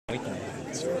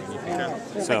or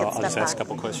anything. So I'll just ask a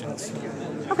couple questions.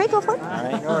 Okay, go for it.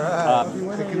 All right.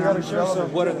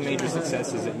 What are the major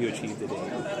successes that you achieved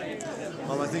today?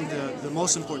 Well, I think the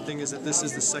most important thing is that this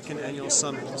is the second annual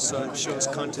summit, so it shows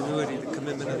continuity, the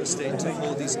commitment of the state to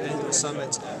hold these annual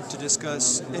summits to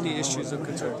discuss any issues of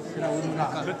concern.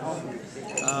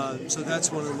 So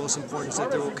that's one of the most important, is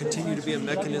that there will continue to be a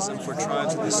mechanism for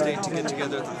tribes in the state to get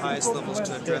together at the highest levels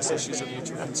to address issues of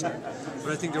mutual concern.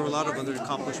 But I think there were a lot of other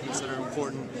accomplishments that are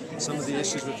important. Some of the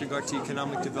issues with regard to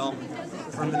economic development,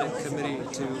 permanent committee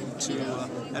to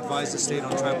advise the state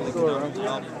on tribal economic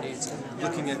development needs,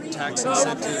 looking at tax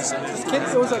incentives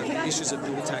and issues of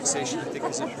dual taxation, I think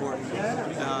is important.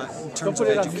 In terms of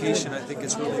education, I think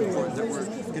it's really important that we're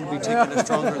going to be taking a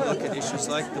stronger look at issues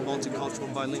like the Multicultural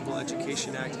and Bilingual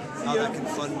Education Act, how that can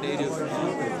fund native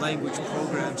language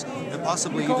programs, and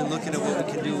possibly even looking at what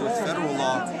we can do with federal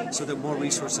law so that more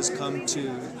resources come to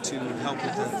help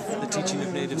with the teaching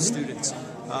of native students.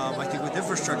 I think with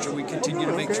infrastructure, we continue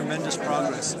to make tremendous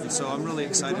progress, and so I'm really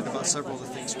excited about several of the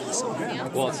things from the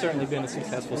summit. Well, it's certainly been a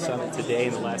successful summit today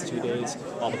in the last 2 days,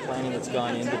 all the planning that's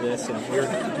gone into this,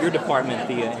 and your department,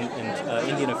 the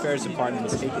Indian Affairs Department,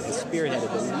 has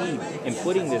spearheaded the lead in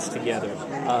putting this together.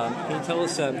 Can you tell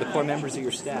us the core members of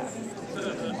your staff?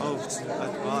 Well,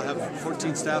 I have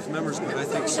 14 staff members, but I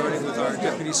think starting with our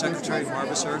Deputy Secretary,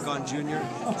 Marvis Aragon Jr.,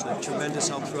 it's a tremendous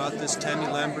help throughout this. Tammy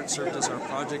Lambert served as our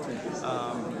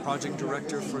project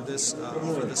director for this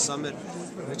summit,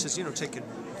 which has taken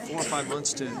 4 or 5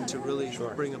 months to really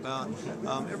bring about.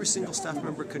 Every single staff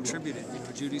member contributed.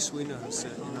 Judy Sweeney,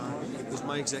 who's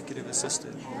my executive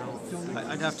assistant.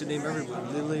 I'd have to name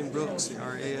everyone. Lillian Brooks,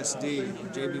 our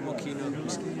ASD, Jamie Mokino,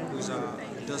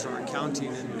 who does our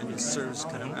accounting and serves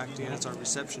kind of acting as our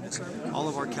receptionist. All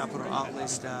of our capital outlay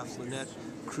staff, Lynette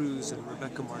Cruz and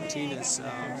Rebecca Martinez,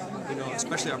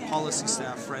 especially our policy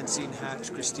staff, Francine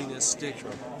Hatch, Christina Stick,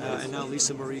 and now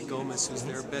Lisa Marie Gomez, who's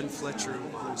there, Ben Fletcher,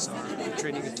 who's our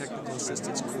training and technical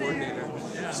assistance coordinator.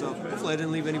 So hopefully I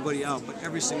didn't leave anybody out, but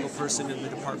every single person in the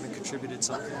department contributed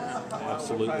something.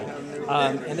 Absolutely.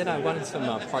 And then I wanted some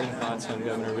parting thoughts on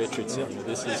Governor Richardson.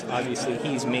 This is obviously,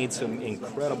 he's made some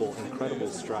incredible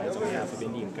strides on behalf of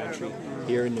Indian country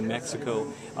here in New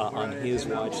Mexico on his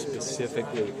watch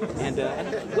specifically. And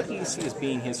what do you see as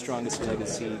being his strongest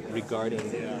legacy regarding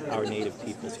our native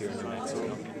peoples here in New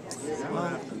Mexico?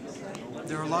 Well,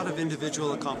 there are a lot of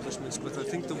individual accomplishments, but I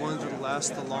think the one that will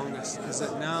last the longest is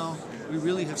that now we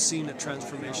really have seen a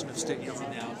transformation of state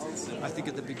government. I think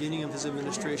at the beginning of his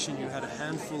administration, you had a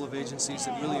handful of agencies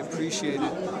that really appreciated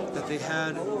that they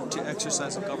had to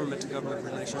exercise a government-to-government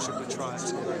relationship with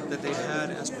tribes, that they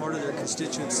had as part of their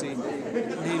constituency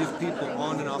native people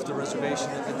on and off the reservation,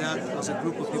 and that was a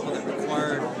group of people that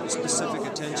required specific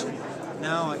attention.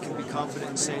 Now I can be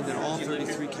confident in saying that all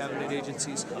 33 cabinet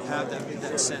agencies have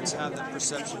that sense, have that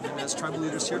perception. And as tribal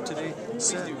leaders here today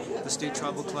said, the State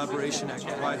Tribal Collaboration Act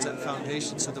provides that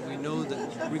foundation so that we know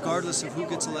that regardless of who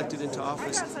gets elected into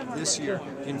office this year,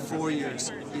 in 4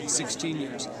 years, in 16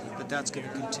 years, that's going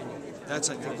to continue. That's,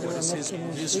 I think, what is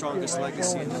his strongest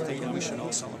legacy and the thing that we should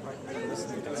all celebrate.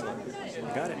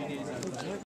 Got it.